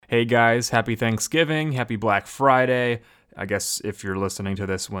Hey guys, happy Thanksgiving, happy Black Friday. I guess if you're listening to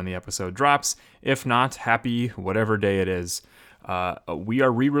this when the episode drops. If not, happy whatever day it is. We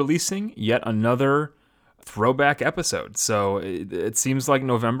are re-releasing yet another throwback episode. So it seems like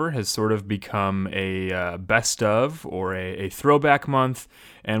November has sort of become a best of or a throwback month.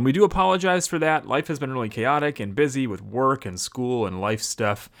 And we do apologize for that. Life has been really chaotic and busy with work and school and life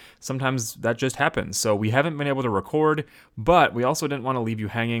stuff. Sometimes that just happens. So we haven't been able to record, but we also didn't want to leave you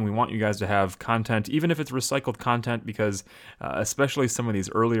hanging. We want you guys to have content, even if it's recycled content, because especially some of these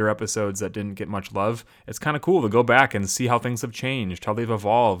earlier episodes that didn't get much love, it's kind of cool to go back and see how things have changed, how they've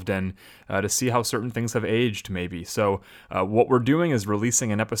evolved, and to see how certain things have aged maybe. So what we're doing is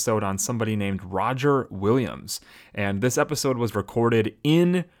releasing an episode on somebody named Roger Williams. And this episode was recorded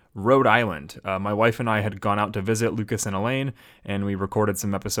in Rhode Island. My wife and I had gone out to visit Lucas and Elaine, and we recorded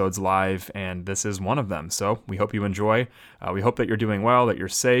some episodes live, and this is one of them. So we hope you enjoy. We hope that you're doing well, that you're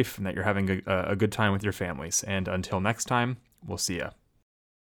safe, and that you're having a good time with your families. And until next time, we'll see ya.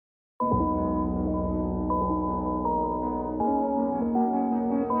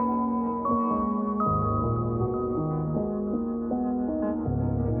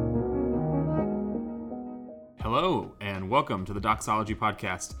 Hello, and welcome to the Doxology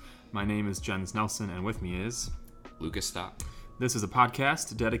Podcast. My name is Jens Nelson, and with me is Lucas Stock. This is a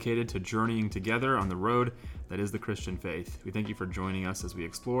podcast dedicated to journeying together on the road that is the Christian faith. We thank you for joining us as we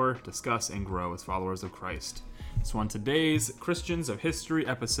explore, discuss, and grow as followers of Christ. So on today's Christians of History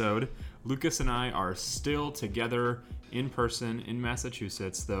episode, Lucas and I are still together in person in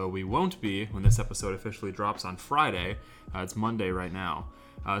Massachusetts, though we won't be when this episode officially drops on Friday. It's Monday right now.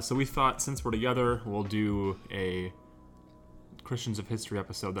 So we thought, since we're together, we'll do a Christians of History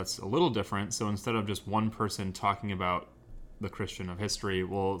episode that's a little different. So instead of just one person talking about the Christian of History,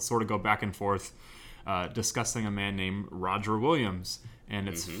 we'll sort of go back and forth discussing a man named Roger Williams. And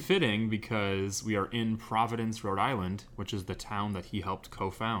it's fitting because we are in Providence, Rhode Island, which is the town that he helped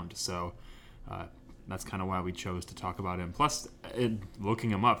co-found. So that's kind of why we chose to talk about him. Plus, looking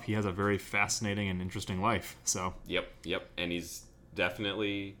him up, he has a very fascinating and interesting life. So Yep. And he's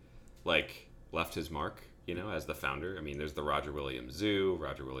definitely left his mark, as the founder. I mean, there's the Roger Williams Zoo,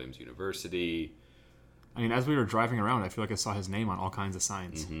 Roger Williams University. I mean, as we were driving around, I feel like I saw his name on all kinds of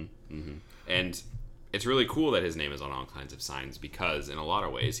signs. And it's really cool that his name is on all kinds of signs because in a lot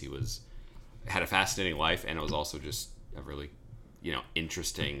of ways he had a fascinating life, and it was also just a really,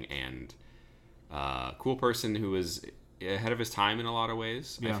 interesting and cool person who was ahead of his time in a lot of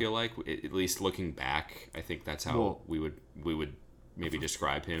ways. Yeah. I feel like, at least looking back, I think that's how we would maybe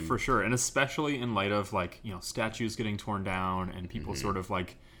describe him. For sure, and especially in light of statues getting torn down and people sort of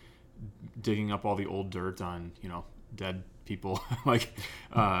digging up all the old dirt on dead people.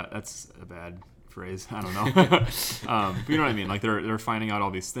 That's a bad phrase. I don't know. But you know what I mean? They're finding out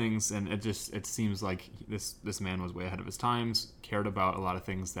all these things, and it seems like this man was way ahead of his times, cared about a lot of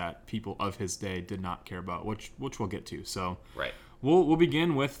things that people of his day did not care about, which we'll get to. So right. We'll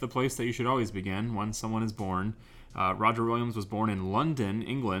begin with the place that you should always begin when someone is born. Roger Williams was born in London,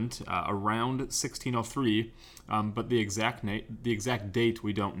 England, around 1603, but the exact date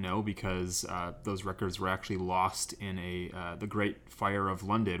we don't know because those records were actually lost in the Great Fire of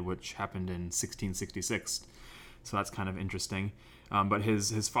London, which happened in 1666. So that's kind of interesting. But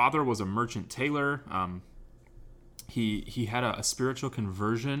his father was a merchant tailor. He had a spiritual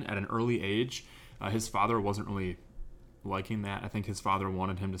conversion at an early age. His father wasn't really liking that. I think his father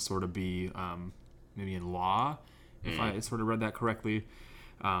wanted him to sort of be maybe in law, if I sort of read that correctly.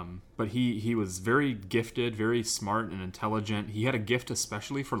 But he was very gifted, very smart and intelligent. He had a gift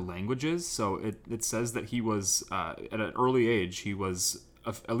especially for languages. So it says that he was, at an early age, he was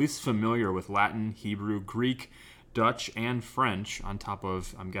at least familiar with Latin, Hebrew, Greek, Dutch, and French, on top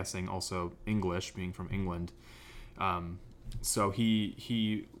of, I'm guessing, also English, being from England. So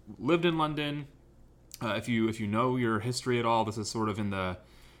he lived in London. If you know your history at all, this is sort of in the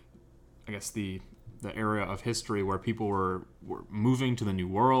area of history where people were moving to the New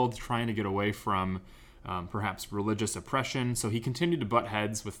World, trying to get away from perhaps religious oppression. So he continued to butt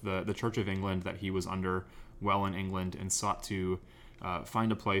heads with the Church of England that he was under while in England, and sought to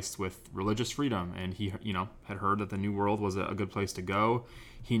find a place with religious freedom. And he had heard that the New World was a good place to go.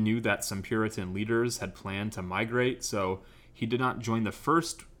 He knew that some Puritan leaders had planned to migrate, so he did not join the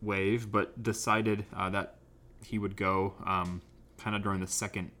first wave, but decided that he would go kind of during the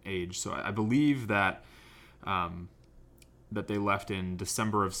second age. So I believe that they left in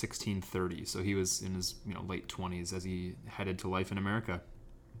December of 1630. So he was in his late 20s as he headed to life in America.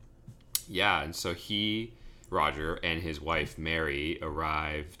 Yeah, and so Roger, and his wife Mary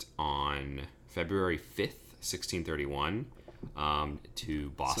arrived on February 5th, 1631. to So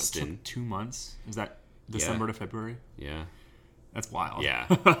Boston. it took 2 months. Is that December to February? Yeah. That's wild. Yeah.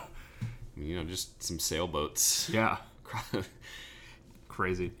 Just some sailboats. Yeah.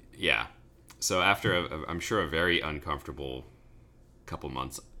 Crazy. Yeah. So after, I'm sure, a very uncomfortable couple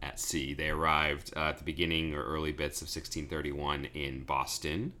months at sea, they arrived at the beginning or early bits of 1631 in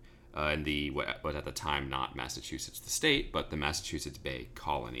Boston, in the what was at the time not Massachusetts the state, but the Massachusetts Bay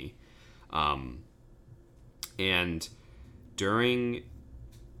Colony. And during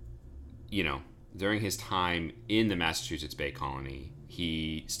his time in the Massachusetts Bay Colony,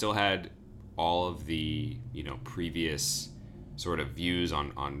 he still had all of the previous sort of views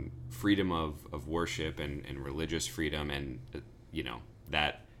on freedom of worship and religious freedom, and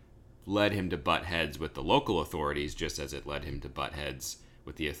that led him to butt heads with the local authorities, just as it led him to butt heads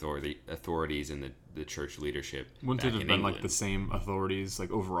with the authorities and the church leadership. Wouldn't it have been like the same authorities,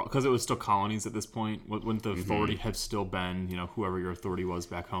 like overall, because it was still colonies at this point? Wouldn't the authority have still been whoever your authority was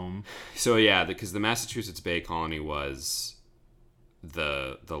back home? So yeah, because the Massachusetts Bay Colony was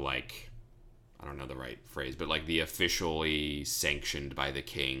the like, I don't know the right phrase, but like the officially sanctioned by the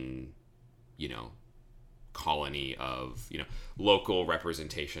king, colony of local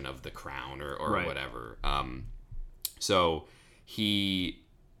representation of the crown or right. whatever. So he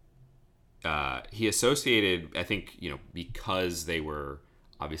associated, I think, because they were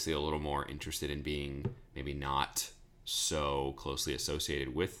obviously a little more interested in being maybe not so closely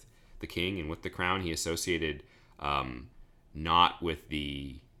associated with the king and with the crown, he associated not with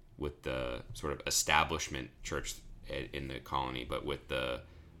the sort of establishment church in the colony, but with the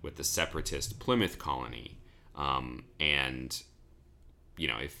separatist Plymouth colony. And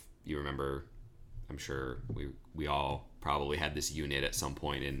if you remember, I'm sure we all probably had this unit at some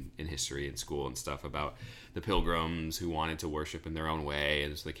point in history in school and stuff about the Pilgrims who wanted to worship in their own way,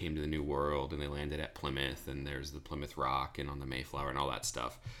 and so they came to the New World and they landed at Plymouth, and there's the Plymouth Rock and on the Mayflower and all that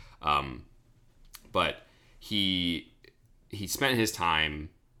stuff. But he spent his time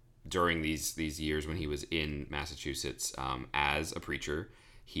during these years when he was in Massachusetts as a preacher.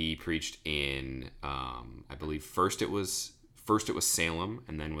 He preached in I believe first it was Salem,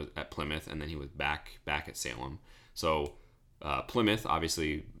 and then was at Plymouth, and then he was back at Salem. So Plymouth,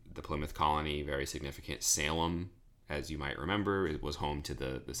 obviously the Plymouth colony, very significant. Salem, as you might remember, it was home to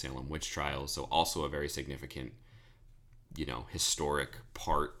the Salem witch trials, so also a very significant historic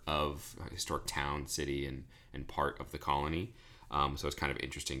town, city, and part of the colony. So it's kind of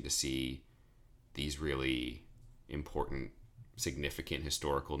interesting to see these really important, significant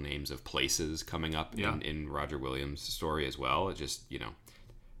historical names of places coming up in Roger Williams' story as well. It's just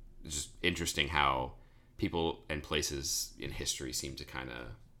it's just interesting how people and places in history seem to kind of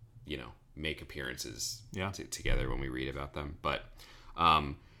make appearances together when we read about them. But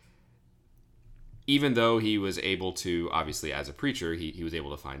even though he was able to, obviously as a preacher, he was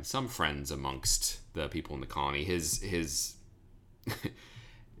able to find some friends amongst the people in the colony. His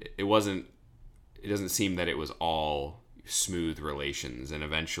it doesn't seem that it was all smooth relations, and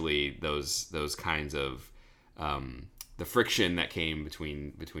eventually those kinds of the friction that came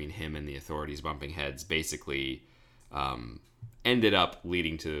between him and the authorities bumping heads basically ended up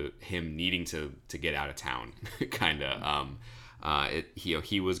leading to him needing to get out of town. Kind of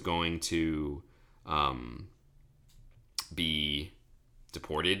he was going to be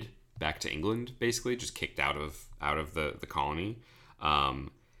deported back to England, basically just kicked out of the colony,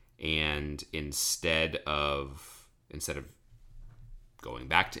 and instead of going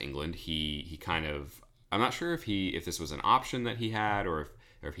back to England, he kind of, I'm not sure if this was an option that he had, or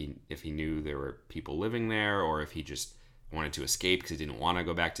if he knew there were people living there, or if he just wanted to escape because he didn't want to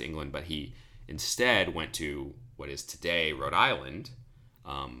go back to England. But he instead went to what is today Rhode Island,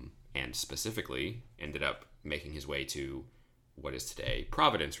 and specifically ended up making his way to what is today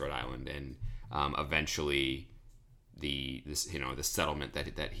Providence, Rhode Island, and eventually the settlement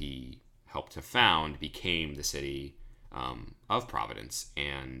that he helped to found became the city of Providence.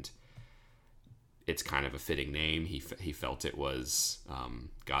 And it's kind of a fitting name. He felt it was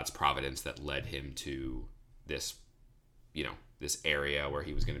God's providence that led him to this area where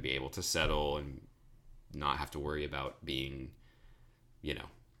he was going to be able to settle and not have to worry about being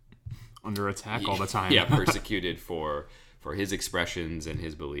under attack all the time. Persecuted for his expressions and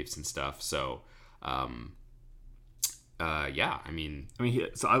his beliefs and stuff. So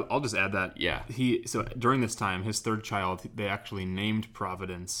so I'll just add that. Yeah. So during this time, his third child, they actually named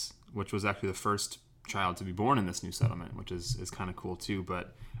Providence, which was actually the first child to be born in this new settlement, which is kind of cool too.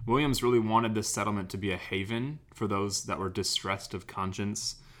 But Williams really wanted this settlement to be a haven for those that were distressed of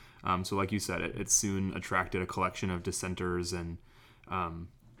conscience. So like you said, it soon attracted a collection of dissenters and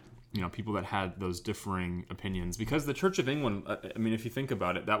people that had those differing opinions, because the Church of England, I mean, if you think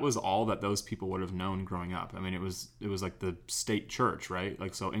about it, that was all that those people would have known growing up. I mean, it was like the state church, right?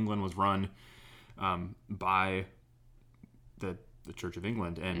 Like, so England was run by the Church of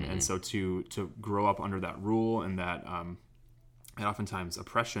England, and so to grow up under that rule and that and oftentimes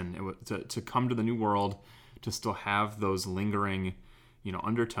oppression, to come to the New World, to still have those lingering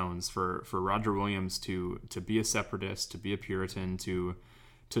undertones for Roger Williams to be a separatist, to be a Puritan, to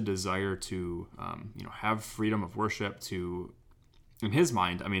desire to have freedom of worship, to, in his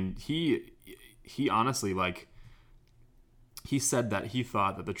mind, I mean, he honestly, like, he said that he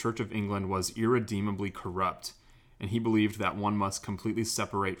thought that the Church of England was irredeemably corrupt, and he believed that one must completely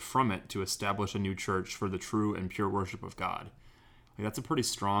separate from it to establish a new church for the true and pure worship of God. Like, that's a pretty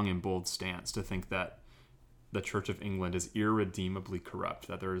strong and bold stance, to think that the Church of England is irredeemably corrupt,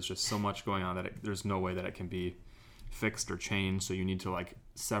 that there is just so much going on that there's no way that it can be fixed or changed, so you need to, like,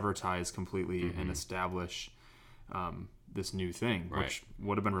 sever ties completely and establish this new thing, which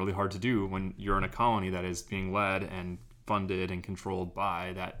would have been really hard to do when you're in a colony that is being led and funded and controlled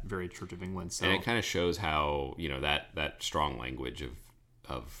by that very Church of England. So, and it kind of shows how that strong language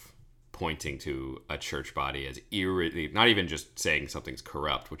of pointing to a church body as not even just saying something's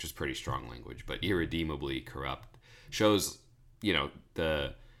corrupt, which is pretty strong language, but irredeemably corrupt, shows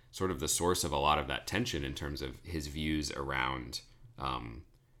the sort of the source of a lot of that tension in terms of his views around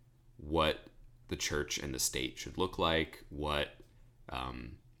what the church and the state should look like, what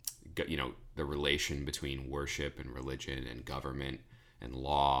the relation between worship and religion and government and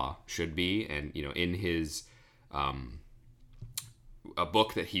law should be. And in his a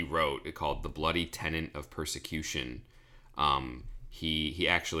book that he wrote called The Bloody Tenet of Persecution, he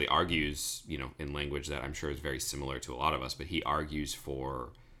actually argues, in language that I'm sure is very similar to a lot of us, but he argues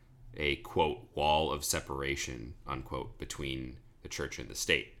for a, quote, wall of separation, unquote, between the church and the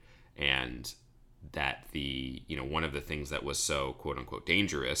state. And that one of the things that was so, quote unquote,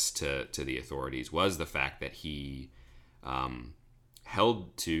 dangerous to the authorities was the fact that he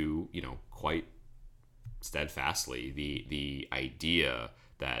held to, quite steadfastly the idea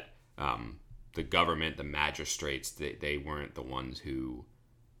that the government, the magistrates, they weren't the ones who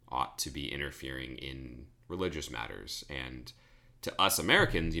ought to be interfering in religious matters. And to us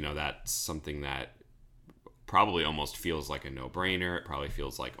Americans, that's something that probably almost feels like a no-brainer. It probably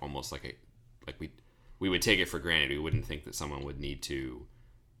feels like almost like we would take it for granted. We wouldn't think that someone would need to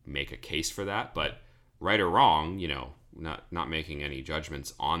make a case for that. But right or wrong, not making any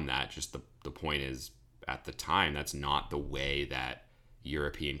judgments on that. Just the point is, at the time, that's not the way that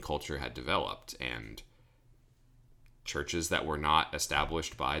European culture had developed, and churches that were not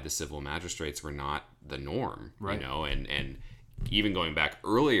established by the civil magistrates were not the norm, right. And even going back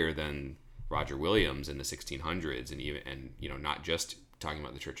earlier than Roger Williams in the 1600s, and not just talking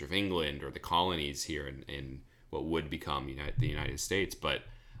about the Church of England or the colonies here in what would become the United States, but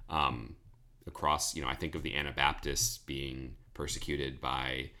across, I think of the Anabaptists being persecuted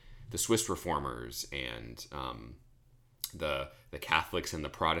by the Swiss reformers, and the Catholics and the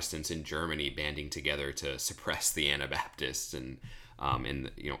Protestants in Germany banding together to suppress the Anabaptists, and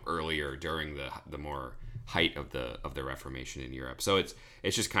earlier during the more height of the Reformation in Europe. So it's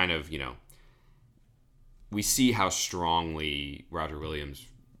just kind of we see how strongly Roger Williams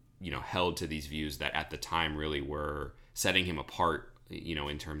held to these views that at the time really were setting him apart,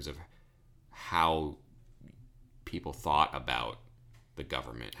 in terms of how people thought about the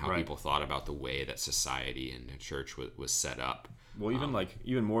government, how people thought about the way that society and the church was set up. Well,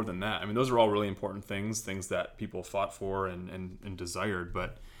 even more than that, I mean, those are all really important things that people fought for and desired,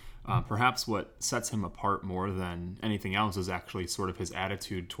 but perhaps what sets him apart more than anything else is actually sort of his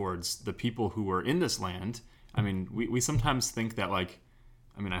attitude towards the people who were in this land. I mean, we sometimes think that, like,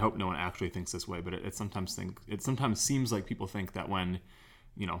 I mean, I hope no one actually thinks this way, but it sometimes seems like people think that when,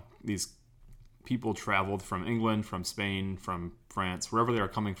 these people traveled from England, from Spain, from France, wherever they are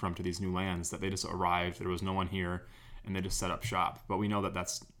coming from to these new lands, that they just arrived, there was no one here, and they just set up shop. But we know that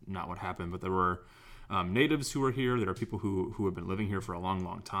that's not what happened. But there were natives who were here. There are people who have been living here for a long,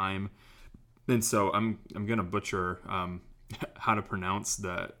 long time. And so I'm gonna butcher how to pronounce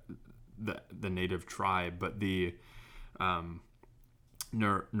the native tribe, but the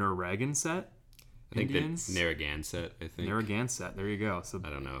Narragansett Indians? Narragansett, I think. Narragansett, there you go. So I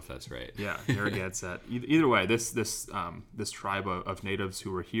don't know if that's right. Yeah, Narragansett. Either way, this tribe of natives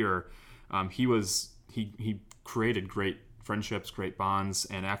who were here, he created great friendships, great bonds,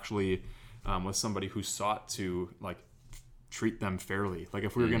 and actually was somebody who sought to, like, treat them fairly. Like,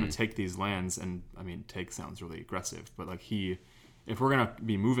 if we were going to take these lands, and I mean, take sounds really aggressive, but like if we're going to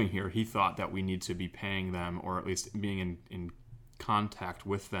be moving here, he thought that we need to be paying them, or at least being in contact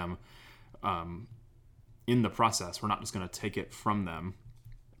with them in the process. We're not just going to take it from them.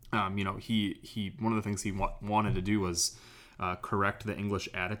 He one of the things he wanted to do was correct the English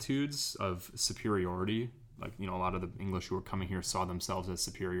attitudes of superiority. Like, a lot of the English who were coming here saw themselves as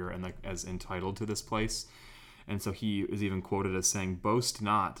superior and like as entitled to this place. And so he is even quoted as saying, "Boast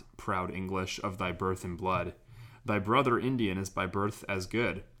not, proud English, of thy birth and blood. Thy brother Indian is by birth as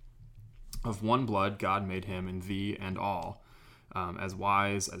good. Of one blood God made him in thee and all, as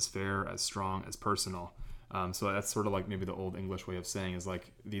wise, as fair, as strong, as personal." So that's sort of like maybe the old English way of saying is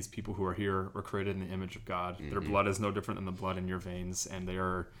like, these people who are here were created in the image of God. Mm-hmm. Their blood is no different than the blood in your veins, and they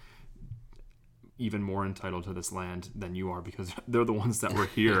are even more entitled to this land than you are because they're the ones that were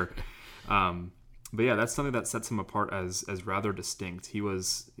here. But yeah, that's something that sets him apart as rather distinct. He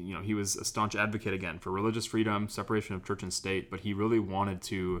was a staunch advocate, again, for religious freedom, separation of church and state, but he really wanted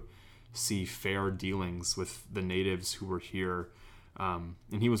to see fair dealings with the natives who were here. And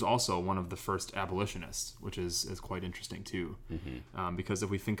he was also one of the first abolitionists, which is quite interesting too. Mm-hmm. Because if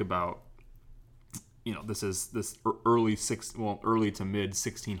we think about, this is this early to mid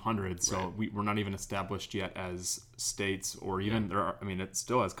 1600s, so right. We're not even established yet as states, or even it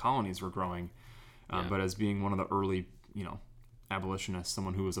still as colonies were growing. But as being one of the early, abolitionists,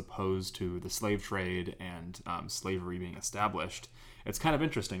 someone who was opposed to the slave trade and slavery being established, it's kind of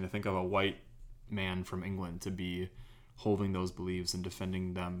interesting to think of a white man from England to be holding those beliefs and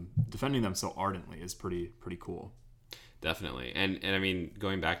defending them so ardently is pretty cool. Definitely. And I mean,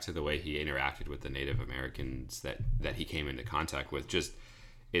 going back to the way he interacted with the Native Americans that he came into contact with, just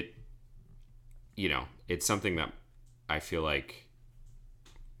it's something that I feel like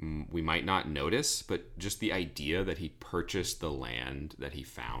we might not notice, but just the idea that he purchased the land that he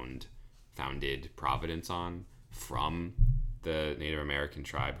founded Providence on from the Native American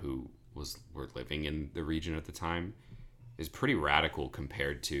tribe who were living in the region at the time is pretty radical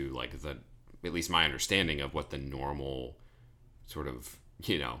compared to like at least my understanding of what the normal sort of,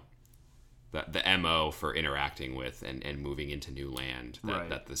 the MO for interacting with and moving into new land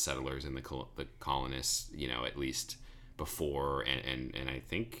that the settlers and the colonists, at least before, and I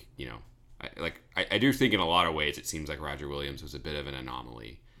think, I do think in a lot of ways it seems like Roger Williams was a bit of an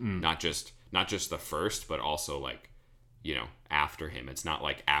anomaly. Not just the first, but also like, after him. It's not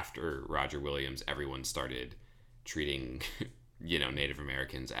like after Roger Williams everyone started treating Native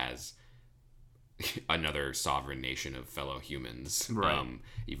Americans as another sovereign nation of fellow humans, right.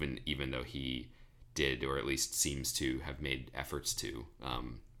 Even though he did, or at least seems to have made efforts to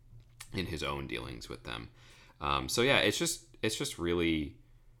in his own dealings with them. So yeah, it's just really,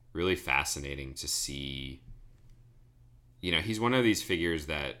 really fascinating to see. He's one of these figures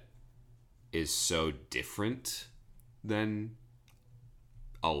that is so different than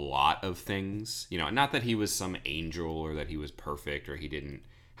a lot of things. Not that he was some angel or that he was perfect or he didn't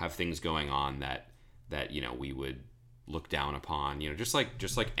have things going on that we would look down upon. Just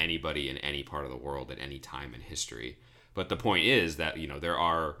like anybody in any part of the world at any time in history. But the point is that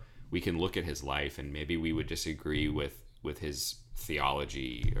we can look at his life and maybe we would disagree with his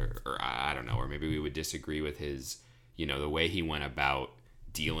theology or I don't know, or maybe we would disagree with his, the way he went about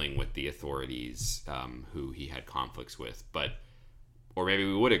dealing with the authorities who he had conflicts with, or maybe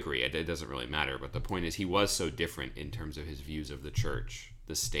we would agree. It doesn't really matter. But the point is he was so different in terms of his views of the church,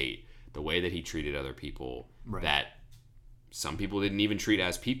 the state, the way that he treated other people, right. that some people didn't even treat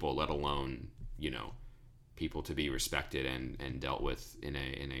as people, let alone, people to be respected and dealt with in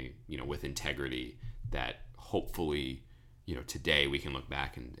a with integrity that hopefully, today we can look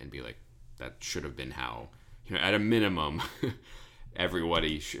back and be like, that should have been how, at a minimum,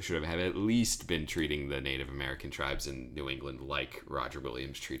 everybody should have at least been treating the Native American tribes in New England like Roger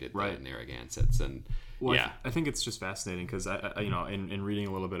Williams treated the Narragansetts. And I think it's just fascinating because I in reading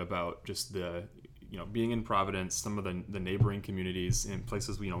a little bit about just the being in Providence, some of the neighboring communities in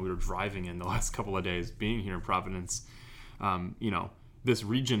places we were driving in the last couple of days, being here in Providence, this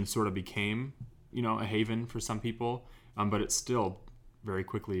region sort of became a haven for some people, but it still very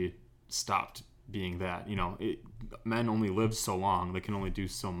quickly stopped being that. Men only live so long; they can only do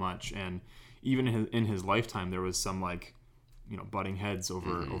so much, and even in his lifetime, there was some butting heads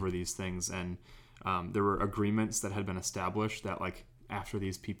over these things, and there were agreements that had been established that after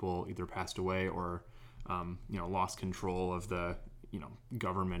these people either passed away or lost control of the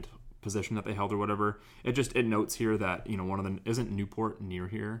government position that they held or whatever. It notes here that one of them isn't Newport near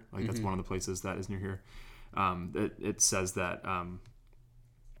here. That's one of the places that is near here. It says that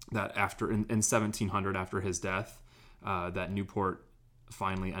that after in 1700 after his death, that Newport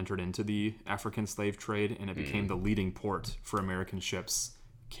finally entered into the African slave trade, and it became the leading port for American ships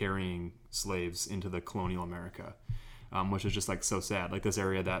carrying slaves into the colonial America. which is just like so sad. Like this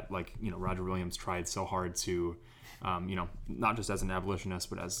area that like, you know, Roger Williams tried so hard to, you know, not just as an abolitionist,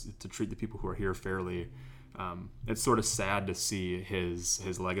 but as to treat the people who are here fairly. It's sort of sad to see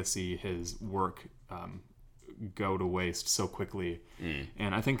his legacy, his work go to waste so quickly.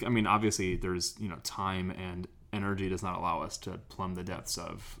 And I think, I mean, obviously there's, you know, time and energy does not allow us to plumb the depths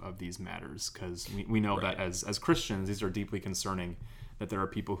of these matters, because we know that as Christians, these are deeply concerning, that there are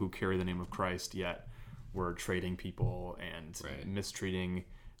people who carry the name of Christ, yet we're trading people and mistreating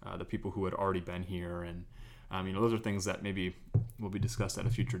the people who had already been here. And, you know, those are things that maybe will be discussed at a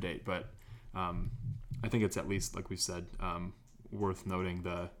future date. But I think it's at least, like we said, worth noting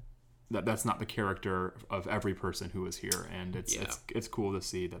that's not the character of every person who was here. And it's cool to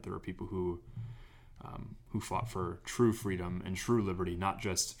see that there are people who fought for true freedom and true liberty, not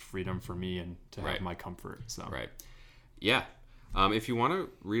just freedom for me and to have my comfort. So if you want to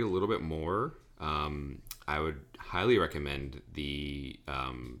read a little bit more, I would highly recommend the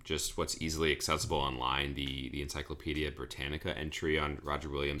just what's easily accessible online. The Encyclopedia Britannica entry on Roger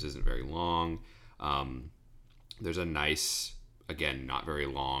Williams isn't very long. There's a nice, again, not very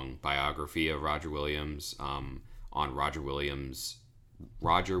long biography of Roger Williams on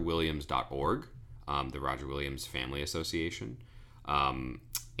rogerwilliams.org, the Roger Williams Family Association.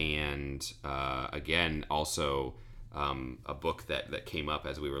 And again, also a book that came up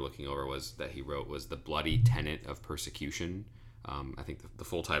as we were looking over was The Bloody Tenet of Persecution. I think the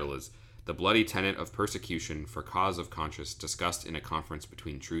full title is The Bloody Tenet of Persecution for Cause of Conscience, discussed in a conference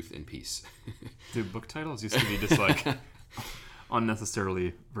between truth and peace. Dude, book titles used to be just like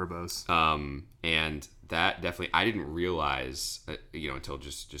unnecessarily verbose. And that definitely, I didn't realize, until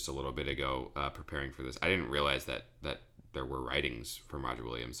just a little bit ago, preparing for this, I didn't realize that there were writings from Roger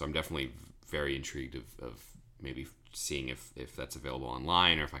Williams. So I'm definitely very intrigued of maybe seeing if that's available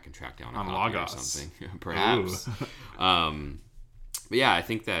online, or if I can track down a copy or something, perhaps. But yeah, I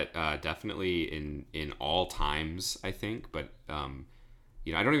think that definitely in all times, I think, but I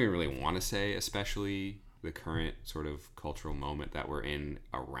don't even really want to say, especially the current sort of cultural moment that we're in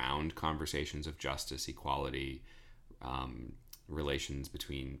around conversations of justice, equality, relations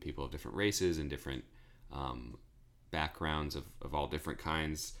between people of different races and different backgrounds of all different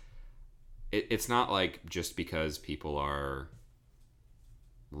kinds. It's not like just because people are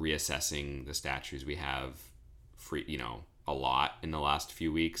reassessing the statues we have a lot in the last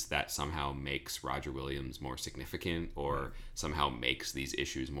few weeks, that somehow makes Roger Williams more significant or somehow makes these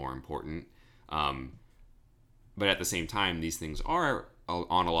issues more important. But at the same time, these things are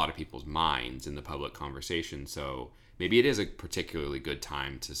on a lot of people's minds in the public conversation. So maybe it is a particularly good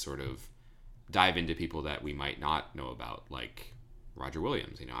time to sort of dive into people that we might not know about, like Roger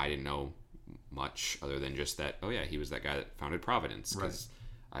Williams. I didn't know much other than just that, he was that guy that founded Providence, because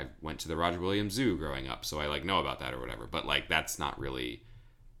I went to the Roger Williams Zoo growing up, so I know about that or whatever. But that's not really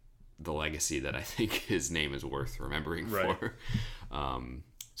the legacy that I think his name is worth remembering for.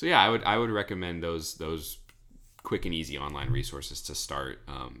 So yeah, I would recommend those quick and easy online resources to start.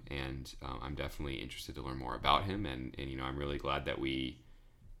 And I'm definitely interested to learn more about him. And I'm really glad that we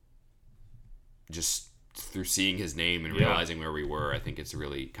just, through seeing his name and realizing where we were, I think it's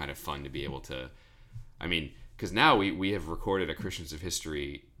really kind of fun to be able to, because now we have recorded a Christians of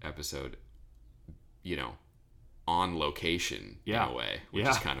History episode, on location in a way, which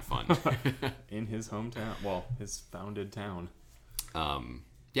is kind of fun. In his hometown, his founded town.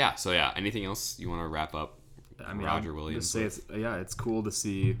 Anything else you want to wrap up? Roger Williams. It's cool to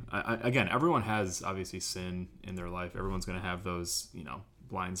see. Again, everyone has obviously sin in their life. Everyone's going to have those,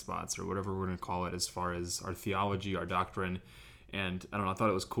 blind spots or whatever we're going to call it, as far as our theology, our doctrine. And I don't know, I thought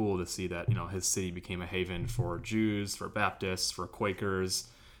it was cool to see that, his city became a haven for Jews, for Baptists, for Quakers,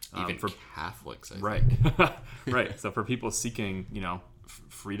 even for Catholics, I think. Right. So for people seeking,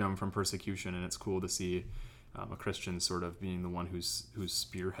 freedom from persecution, and it's cool to see a Christian sort of being the one who's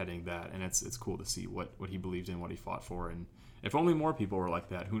spearheading that. And it's cool to see what he believed in, what he fought for. And if only more people were like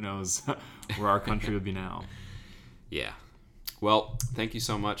that, who knows where our country would be now. Yeah. Well, thank you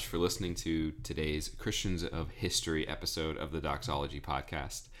so much for listening to today's Christians of History episode of the Doxology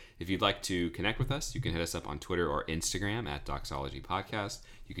Podcast. If you'd like to connect with us, you can hit us up on Twitter or Instagram at Doxology Podcast.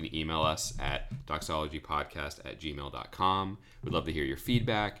 You can email us at doxologypodcast@gmail.com. We'd love to hear your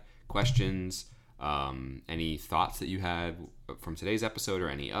feedback, questions, any thoughts that you had from today's episode or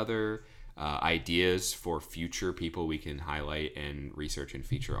any other ideas for future people we can highlight and research and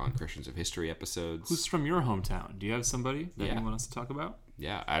feature on Christians of History episodes. Who's from your hometown? Do you have somebody that you want us to talk about?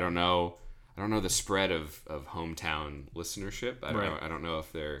 Yeah, I don't know the spread of hometown listenership. I don't know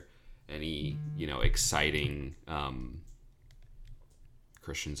if there are any exciting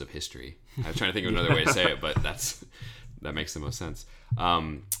Christians of history. I was trying to think of another way to say it, but that makes the most sense.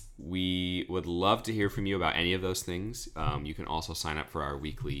 We would love to hear from you about any of those things. You can also sign up for our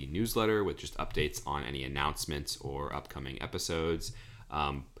weekly newsletter with just updates on any announcements or upcoming episodes.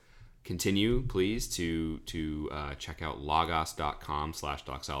 Continue, please, to check out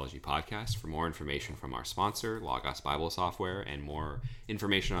logos.com/doxology podcast for more information from our sponsor, Logos Bible Software, and more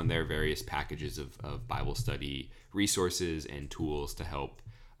information on their various packages of Bible study resources and tools to help,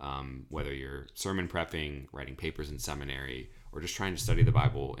 whether you're sermon prepping, writing papers in seminary, or just trying to study the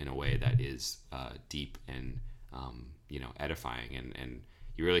Bible in a way that is deep and edifying. And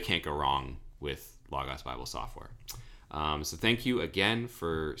you really can't go wrong with Logos Bible Software. So thank you again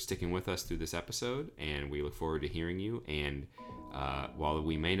for sticking with us through this episode, and we look forward to hearing you. And while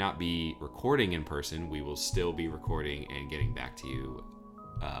we may not be recording in person, we will still be recording and getting back to you.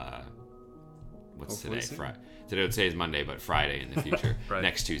 What's today? Today is Monday, but Friday in the future. Right.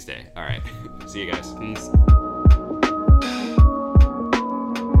 Next Tuesday. All right. See you guys. Peace.